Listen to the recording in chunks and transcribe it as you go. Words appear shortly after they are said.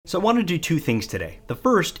So I want to do two things today. The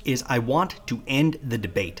first is I want to end the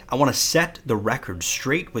debate. I want to set the record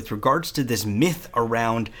straight with regards to this myth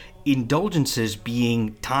around indulgences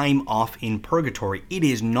being time off in purgatory. It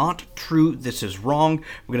is not true. This is wrong.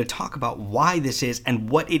 We're going to talk about why this is and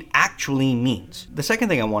what it actually means. The second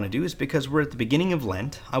thing I want to do is, because we're at the beginning of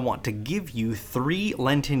Lent, I want to give you 3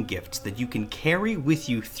 Lenten gifts that you can carry with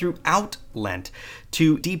you throughout Lent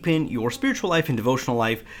to deepen your spiritual life and devotional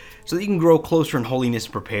life so that you can grow closer in holiness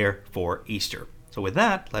and prepare for Easter. So with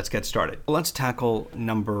that, let's get started. Let's tackle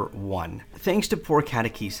number 1. Thanks to poor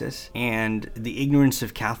catechesis and the ignorance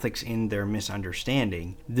of Catholics in their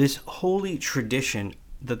misunderstanding, this holy tradition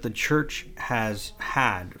that the Church has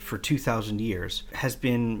had for 2,000 years has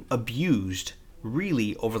been abused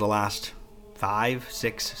really over the last 500,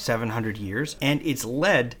 600, 700 years, and it's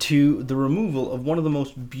led to the removal of one of the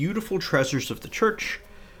most beautiful treasures of the Church,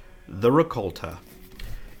 the Raccolta.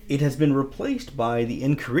 It has been replaced by the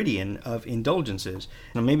Enchridion of Indulgences.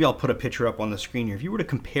 Now maybe I'll put a picture up on the screen here. If you were to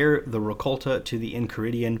compare the Raccolta to the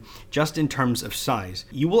Enchridion just in terms of size,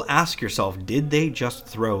 you will ask yourself, did they just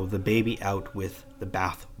throw the baby out with the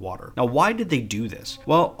bath water? Now, why did they do this?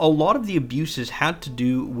 Well, a lot of the abuses had to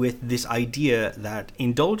do with this idea that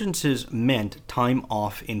indulgences meant time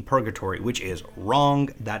off in purgatory, which is wrong.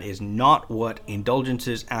 That is not what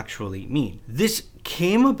indulgences actually mean. This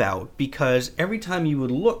came about because every time you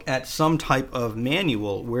would look at some type of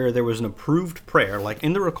manual where there was an approved prayer, like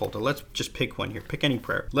in the Raccolta, let's just pick one here, pick any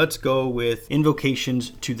prayer. Let's go with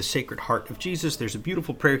invocations to the Sacred Heart of Jesus. There's a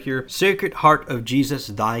beautiful prayer here, Sacred Heart of Jesus,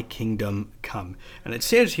 thy kingdom come. And it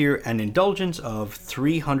says here an indulgence of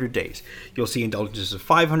 300 days. You'll see indulgences of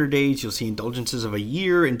 500 days, you'll see indulgences of a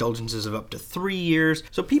year, indulgences of up to 3 years.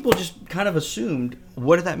 So people just kind of assumed,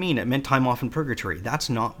 what did that mean? It meant time off in purgatory.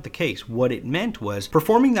 That's not the case. What it meant was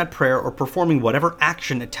performing that prayer or performing whatever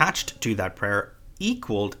action attached to that prayer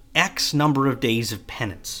equaled X number of days of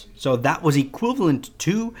penance. So that was equivalent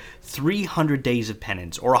to 300 days of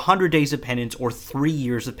penance or 100 days of penance or 3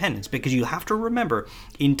 years of penance, because you have to remember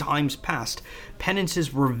in times past,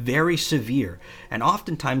 penances were very severe, and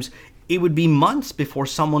oftentimes it would be months before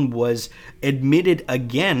someone was admitted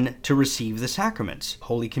again to receive the sacraments,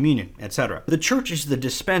 Holy Communion, etc. The Church is the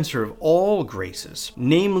dispenser of all graces,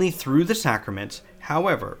 namely through the sacraments.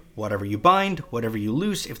 However, whatever you bind, whatever you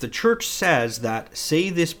loose, if the Church says that, say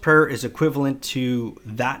this prayer is equivalent to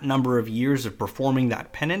that number of years of performing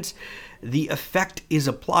that penance, the effect is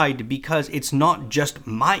applied because it's not just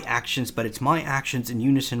my actions, but it's my actions in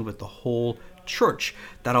unison with the whole Church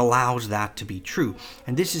that allows that to be true.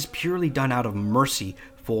 And this is purely done out of mercy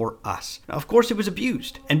for us. Now, of course, it was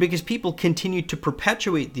abused, and because people continued to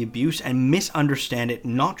perpetuate the abuse and misunderstand it,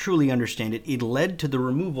 not truly understand it, it led to the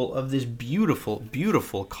removal of this beautiful,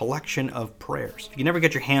 beautiful collection of prayers. If you can never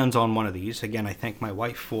get your hands on one of these, again, I thank my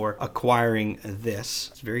wife for acquiring this.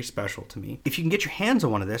 It's very special to me. If you can get your hands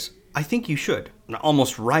on one of this, I think you should.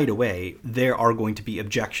 Almost right away, there are going to be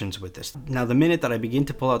objections with this. Now, the minute that I begin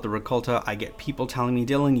to pull out the Raccolta, I get people telling me,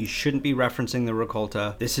 Dylan, you shouldn't be referencing the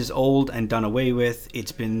Raccolta. This is old and done away with.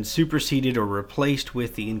 It's been superseded or replaced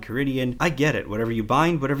with the Enchridion. I get it. Whatever you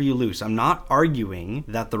bind, whatever you loose. I'm not arguing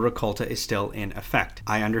that the Raccolta is still in effect.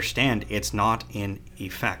 I understand it's not in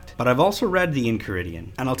effect. But I've also read the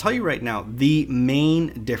Enchridion, and I'll tell you right now, the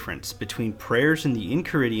main difference between prayers in the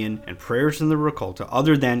Enchridion and prayers in the Raccolta,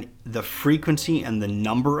 other than the frequency and the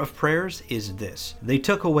number of prayers, is this. They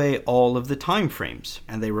took away all of the time frames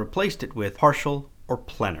and they replaced it with partial or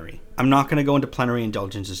plenary. I'm not going to go into plenary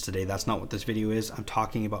indulgences today. That's not what this video is. I'm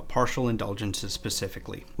talking about partial indulgences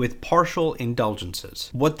specifically. With partial indulgences,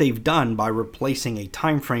 what they've done by replacing a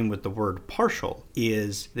time frame with the word partial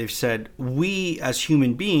is they've said, we as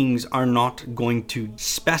human beings are not going to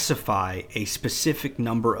specify a specific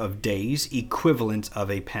number of days equivalent of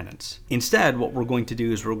a penance. Instead, what we're going to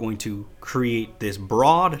do is we're going to create this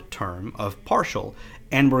broad term of partial,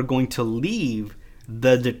 and we're going to leave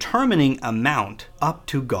the determining amount up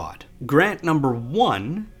to God. Grant number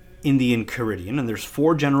 1 in the Enchridion, and there's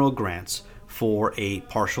 4 general grants for a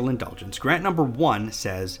partial indulgence. Grant number 1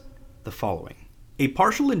 says the following. A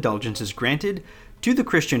partial indulgence is granted to the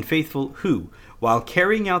Christian faithful who, while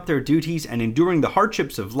carrying out their duties and enduring the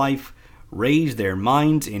hardships of life, raise their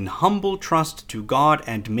minds in humble trust to God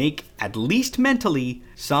and make, at least mentally,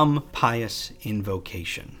 some pious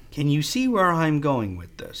invocation. Can you see where I'm going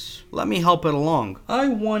with this? Let me help it along. I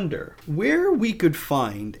wonder where we could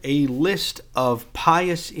find a list of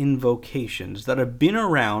pious invocations that have been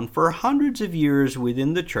around for hundreds of years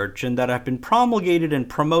within the Church and that have been promulgated and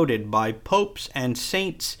promoted by popes and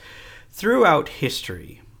saints throughout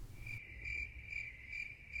history.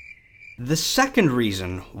 The second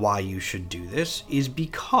reason why you should do this is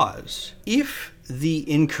because if the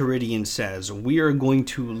Enchridion says we are going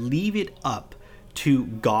to leave it up to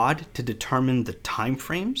God to determine the time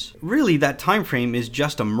frames, really that time frame is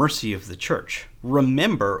just a mercy of the church.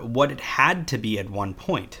 Remember what it had to be at one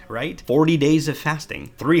point, right? 40 days of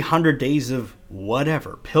fasting, 300 days of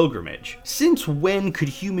whatever, pilgrimage. Since when could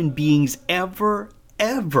human beings ever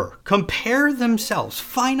compare themselves,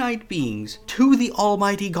 finite beings, to the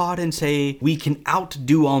Almighty God and say, we can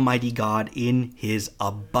outdo Almighty God in His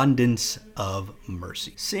abundance of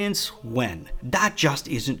mercy? Since when? That just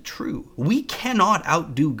isn't true. We cannot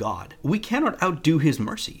outdo God. We cannot outdo His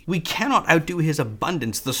mercy. We cannot outdo His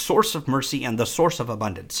abundance, the source of mercy and the source of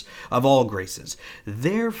abundance of all graces.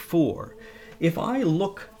 Therefore, if I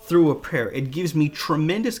look through a prayer, it gives me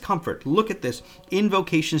tremendous comfort. Look at this.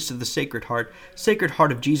 Invocations to the Sacred Heart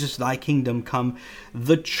of Jesus, thy kingdom come.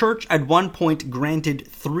 The church at one point granted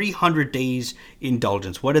 300 days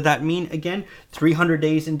indulgence. What did that mean again? 300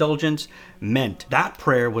 days indulgence meant that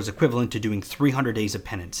prayer was equivalent to doing 300 days of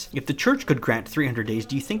penance. If the church could grant 300 days,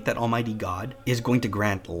 do you think that Almighty God is going to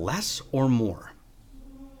grant less or more?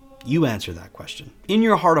 You answer that question. In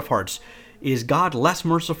your heart of hearts, is God less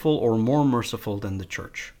merciful or more merciful than the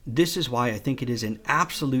church? This is why I think it is an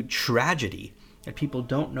absolute tragedy that people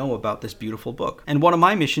don't know about this beautiful book. And one of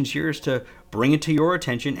my missions here is to bring it to your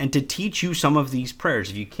attention and to teach you some of these prayers.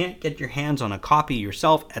 If you can't get your hands on a copy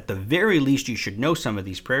yourself, at the very least you should know some of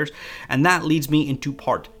these prayers. And that leads me into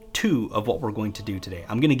part 2 of what we're going to do today.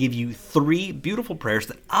 I'm going to give you 3 beautiful prayers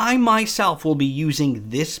that I myself will be using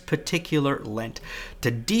this particular Lent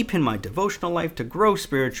to deepen my devotional life, to grow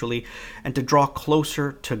spiritually, and to draw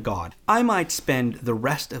closer to God. I might spend the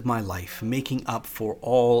rest of my life making up for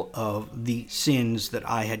all of the sins that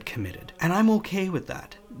I had committed, and I'm okay with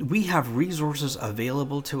that. We have resources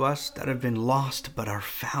available to us that have been lost but are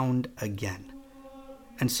found again.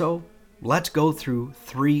 And so, let's go through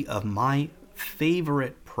 3 of my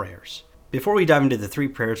favorite prayers. Before we dive into the 3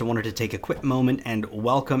 prayers, I wanted to take a quick moment and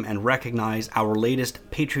welcome and recognize our latest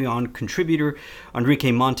Patreon contributor,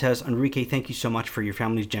 Enrique Montes. Enrique, thank you so much for your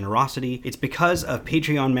family's generosity. It's because of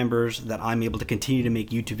Patreon members that I'm able to continue to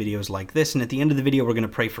make YouTube videos like this. And at the end of the video, we're going to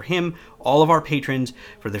pray for him, all of our patrons,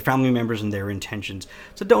 for their family members and their intentions.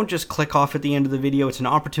 So don't just click off at the end of the video. It's an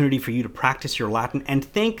opportunity for you to practice your Latin and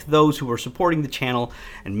thank those who are supporting the channel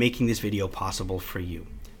and making this video possible for you.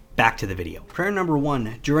 Back to the video. Prayer number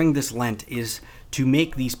 1 during this Lent is to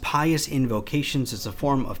make these pious invocations as a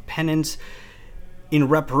form of penance in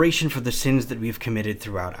reparation for the sins that we've committed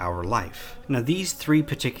throughout our life. Now, these 3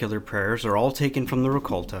 particular prayers are all taken from the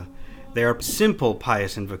Raccolta. They are simple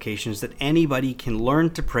pious invocations that anybody can learn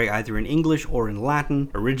to pray either in English or in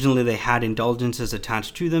Latin. Originally they had indulgences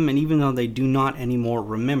attached to them, and even though they do not anymore,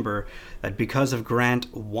 remember that because of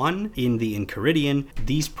Grant 1 in the Enchridion,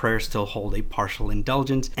 these prayers still hold a partial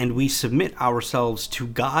indulgence, and we submit ourselves to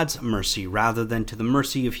God's mercy rather than to the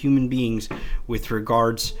mercy of human beings with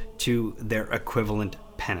regards to their equivalent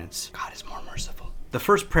penance. God is more merciful. The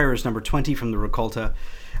first prayer is number 20 from the Raccolta,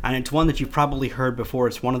 and it's one that you've probably heard before.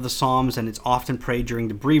 It's one of the Psalms, and it's often prayed during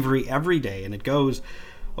the breviary every day, and it goes,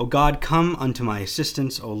 O God, come unto my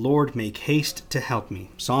assistance. O Lord, make haste to help me.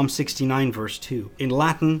 Psalm 69, verse 2. In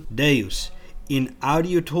Latin, Deus, in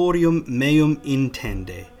adiutorium meum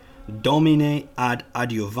intende, Domine ad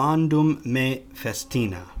adiuvandum me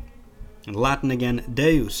festina. In Latin again,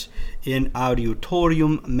 Deus, in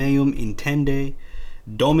adiutorium meum intende,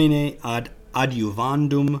 Domine ad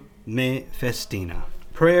adiuvandum me festina.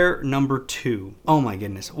 Prayer number 2. Oh my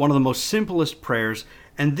goodness, one of the most simplest prayers,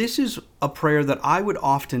 and this is a prayer that I would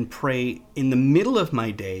often pray in the middle of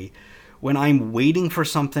my day when I'm waiting for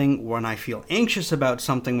something, when I feel anxious about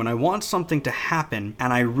something, when I want something to happen,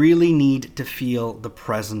 and I really need to feel the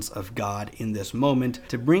presence of God in this moment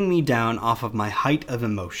to bring me down off of my height of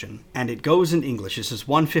emotion. And it goes in English. This is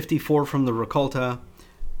 154 from the Raccolta.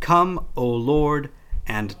 Come, O Lord,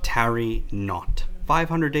 and tarry not.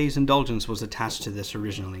 500 days indulgence was attached to this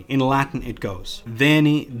originally. In Latin it goes,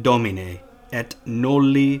 Veni Domine, et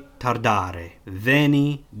nolli tardare.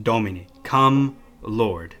 Veni Domine, come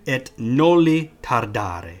Lord, et nolli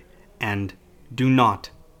tardare, and do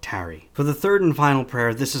not tarry. For the third and final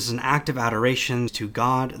prayer, this is an act of adoration to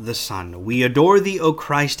God the Son. We adore thee, O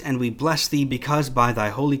Christ, and we bless thee because by thy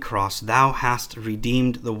holy cross thou hast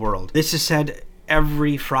redeemed the world. This is said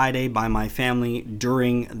every Friday by my family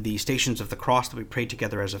during the Stations of the Cross that we pray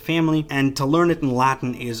together as a family, and to learn it in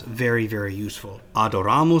Latin is very, very useful.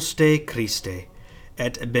 Adoramus te Christe,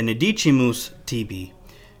 et benedicimus tibi,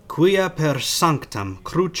 quia per sanctam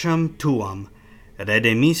crucem tuam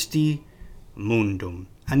redemisti mundum.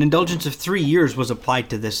 An indulgence of 3 years was applied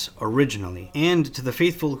to this originally, and to the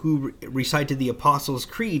faithful who recited the Apostles'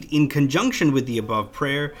 Creed in conjunction with the above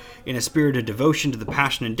prayer, in a spirit of devotion to the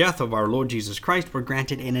passion and death of our Lord Jesus Christ, were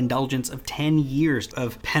granted an indulgence of 10 years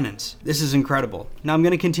of penance. This is incredible. Now, I'm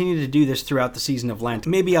going to continue to do this throughout the season of Lent.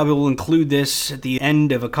 Maybe I will include this at the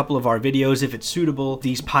end of a couple of our videos if it's suitable,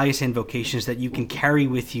 these pious invocations that you can carry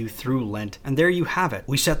with you through Lent. And there you have it.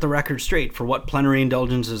 We set the record straight for what plenary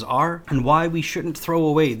indulgences are and why we shouldn't throw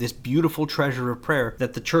away this beautiful treasure of prayer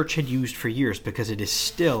that the church had used for years, because it is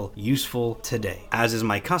still useful today. As is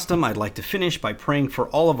my custom, I'd like to finish by praying for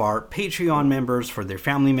all of our Patreon members, for their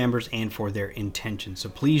family members, and for their intentions. So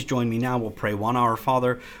please join me now. We'll pray one Our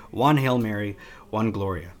Father, one Hail Mary, one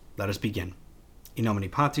Gloria. Let us begin. In nomine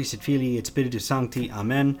Patris et Filii et Spiritus Sancti.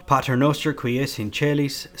 Amen. Pater noster qui es in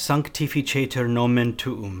celis, sanctificetur nomen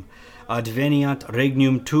tuum. Adveniat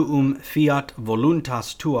regnum tuum, fiat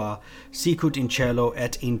voluntas tua, sicut in cielo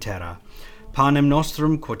et in terra. Panem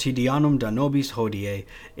nostrum quotidianum da nobis hodie,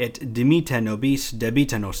 et dimite nobis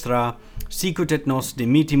debita nostra, sicut et nos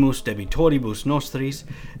dimitimus debitoribus nostris,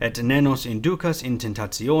 et ne nos inducas in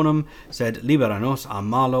tentationem, sed libera nos a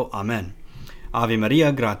malo. Amen. Ave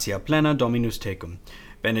Maria, gratia plena, Dominus tecum.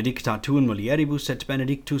 Benedicta tu in mulieribus, et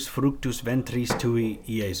benedictus fructus ventris tui,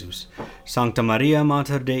 Iesus. Sancta Maria,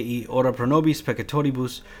 Mater Dei, ora pro nobis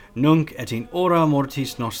peccatoribus, nunc et in hora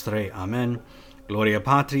mortis nostrae. Amen. Gloria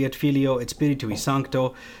Patri et Filio et Spiritui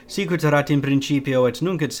Sancto, sicut erat in principio et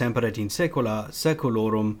nunc et semper et in saecula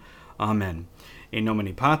saeculorum. Amen. In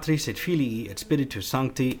nomine Patris et Filii et Spiritus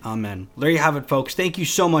Sancti. Amen. There you have it, folks. Thank you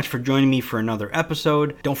so much for joining me for another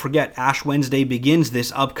episode. Don't forget, Ash Wednesday begins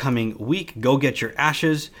this upcoming week. Go get your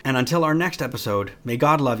ashes. And until our next episode, may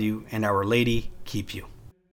God love you and Our Lady keep you.